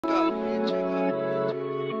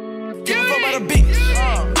got a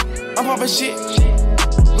bitch. I'm poppin' shit.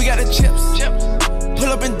 We got the chips.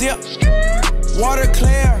 Pull up and dip. Water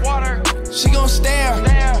clear. She gon' stare.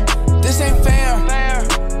 This ain't fair.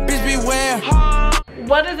 Bitch beware.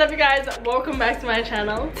 What is up, you guys? Welcome back to my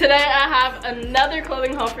channel. Today I have another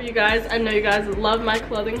clothing haul for you guys. I know you guys love my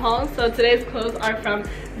clothing hauls. So today's clothes are from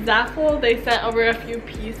Zaful. They sent over a few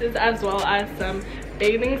pieces as well as some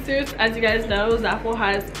bathing suits. As you guys know, Zaful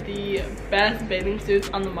has the best bathing suits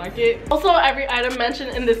on the market. Also, every item mentioned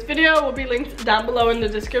in this video will be linked down below in the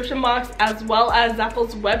description box, as well as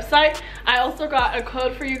Zaful's website. I also got a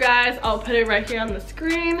code for you guys. I'll put it right here on the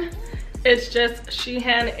screen. It's just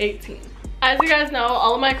Sheehan 18. As you guys know,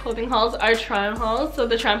 all of my clothing hauls are try on hauls, so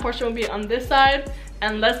the try on portion will be on this side.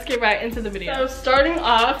 And let's get right into the video. So starting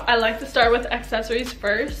off, I like to start with accessories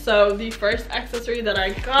first. So the first accessory that I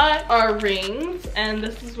got are rings, and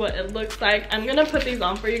this is what it looks like. I'm gonna put these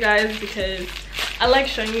on for you guys because I like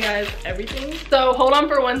showing you guys everything. So hold on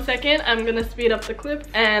for 1 second. I'm gonna speed up the clip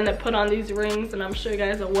and put on these rings, and I'm show you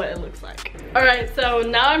guys what it looks like. All right, so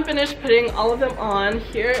now I'm finished putting all of them on.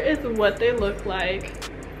 Here is what they look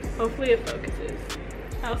like. Hopefully it focuses.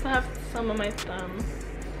 I also have some on my thumb.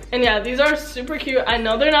 And yeah, these are super cute. I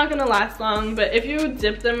know they're not gonna last long, but if you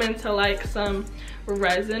dip them into like some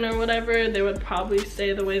resin or whatever, they would probably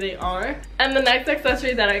stay the way they are. And the next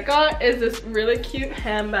accessory that I got is this really cute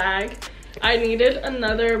handbag. I needed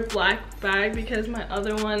another black bag because my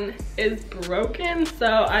other one is broken,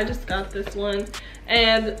 so I just got this one.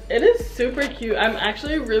 And it is super cute. I'm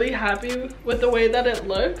actually really happy with the way that it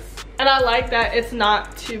looks. And I like that it's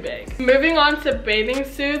not too big. Moving on to bathing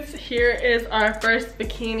suits, here is our first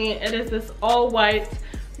bikini. It is this all white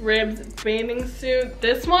ribbed bathing suit.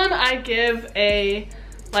 This one I give a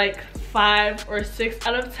like 5 or 6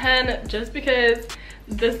 out of 10 just because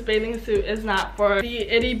this bathing suit is not for the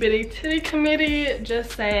itty bitty titty committee,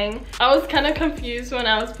 just saying. I was kind of confused when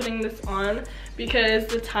I was putting this on because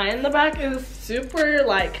the tie in the back is super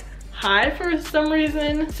like high for some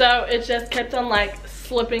reason, so it just kept on like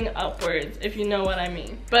slipping upwards, if you know what I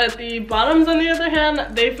mean. But the bottoms, on the other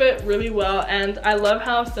hand, they fit really well, and I love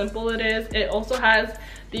how simple it is. It also has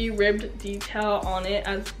the ribbed detail on it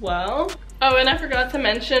as well. Oh, and I forgot to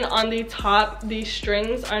mention on the top, the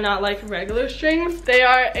strings are not like regular strings. They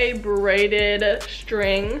are a braided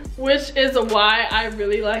string, which is why I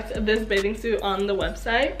really liked this bathing suit on the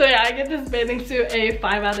website. So yeah, I give this bathing suit a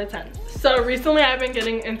 5 out of 10. So recently I've been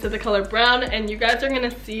getting into the color brown, and you guys are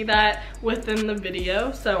gonna see that within the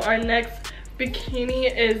video. So our next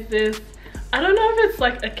bikini is this, I don't know if it's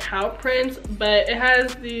like a cow print, but it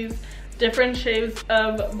has these different shades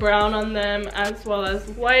of brown on them as well as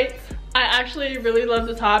white. I actually really love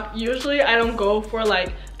the top. Usually I don't go for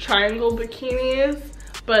like triangle bikinis,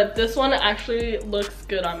 but this one actually looks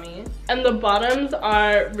good on me. And the bottoms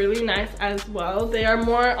are really nice as well. They are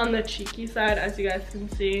more on the cheeky side, as you guys can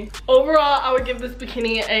see. Overall, I would give this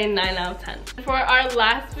bikini a 9 out of 10. For our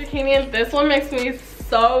last bikini, this one makes me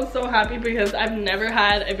so happy because I've never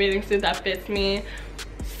had a bathing suit that fits me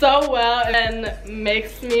so well and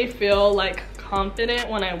makes me feel like confident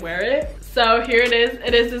when I wear it. So here it is.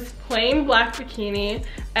 It is this plain black bikini,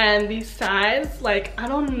 and the size, like, I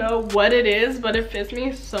don't know what it is, but it fits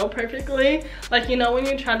me so perfectly. Like, you know when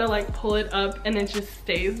you try to like pull it up and it just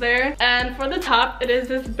stays there. And for the top, it is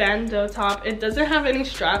this bandeau top. It doesn't have any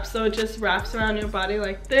straps, so it just wraps around your body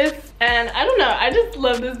like this. And I don't know, I just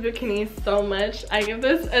love this bikini so much. I give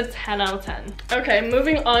this a 10 out of 10. Okay,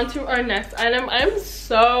 moving on to our next item. I'm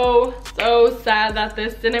so sad that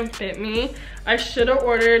this didn't fit me. I should have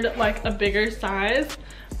ordered like a bigger size,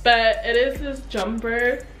 but it is this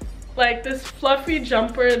jumper, like this fluffy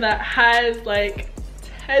jumper that has like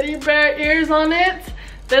teddy bear ears on it.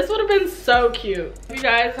 This would have been so cute. If you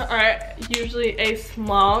guys are usually a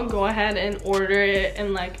small, go ahead and order it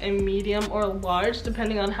in like a medium or large,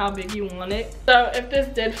 depending on how big you want it. So if this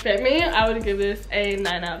did fit me, I would give this a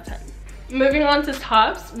 9 out of 10. Moving on to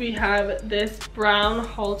tops, we have this brown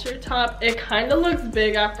halter top. It kind of looks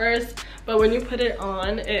big at first, but when you put it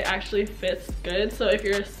on, it actually fits good. So if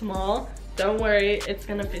you're small, don't worry, it's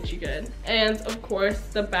gonna fit you good. And of course,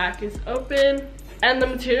 the back is open, and the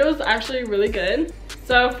material is actually really good.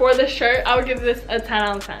 So for the shirt, I would give this a 10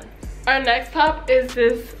 out of 10. Our next top is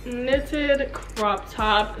this knitted crop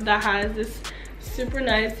top that has this super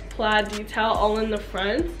nice plaid detail all in the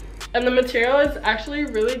front. And the material is actually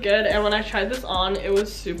really good, and when I tried this on, it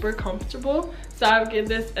was super comfortable. So I would give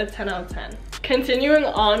this a 10 out of 10. Continuing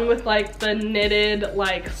on with like the knitted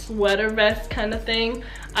like sweater vest kind of thing,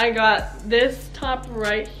 I got this top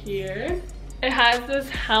right here. It has this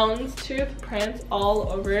houndstooth print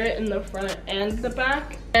all over it in the front and the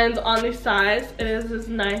back. And on the sides, it is this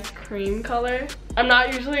nice cream color. I'm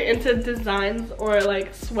not usually into designs or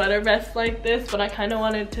like sweater vests like this, but I kind of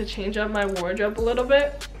wanted to change up my wardrobe a little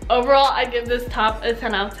bit. Overall, I give this top a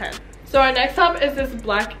 10 out of 10. So our next top is this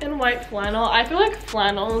black and white flannel. I feel like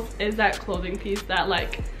flannels is that clothing piece that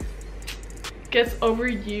like gets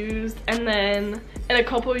overused, and then in a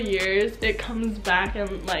couple years it comes back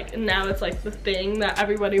and like now it's like the thing that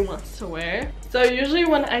everybody wants to wear. So usually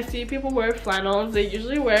when I see people wear flannels, they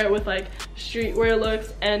usually wear it with like streetwear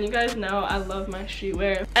looks, and you guys know I love my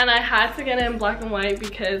streetwear. And I had to get it in black and white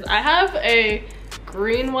because I have a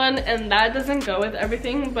green one and that doesn't go with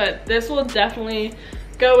everything, but this will definitely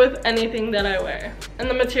go with anything that I wear. And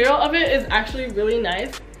the material of it is actually really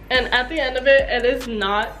nice. And at the end of it, it is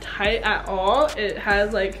not tight at all. It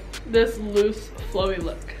has like this loose, flowy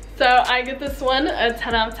look. So I give this one a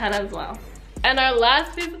 10 out of 10 as well. And our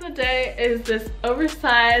last piece of the day is this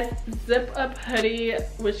oversized zip up hoodie,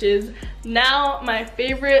 which is now my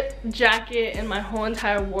favorite jacket in my whole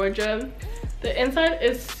entire wardrobe. The inside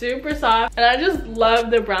is super soft, and I just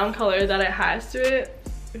love the brown color that it has to it,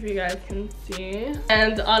 if you guys can see.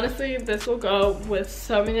 And honestly, this will go with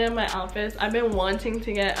so many of my outfits. I've been wanting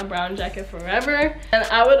to get a brown jacket forever, and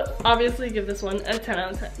I would obviously give this one a 10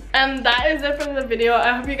 out of 10. And that is it for the video.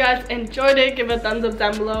 I hope you guys enjoyed it. Give a thumbs up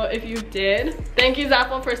down below if you did. Thank you,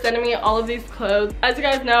 Zaful, for sending me all of these clothes. As you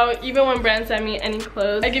guys know, even when brands send me any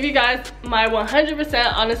clothes, I give you guys my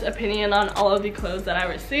 100% honest opinion on all of the clothes that I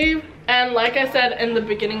receive. And like I said in the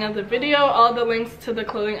beginning of the video, all the links to the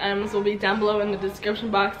clothing items will be down below in the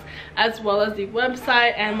description box, as well as the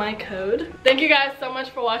website and my code. Thank you guys so much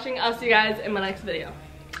for watching. I'll see you guys in my next video.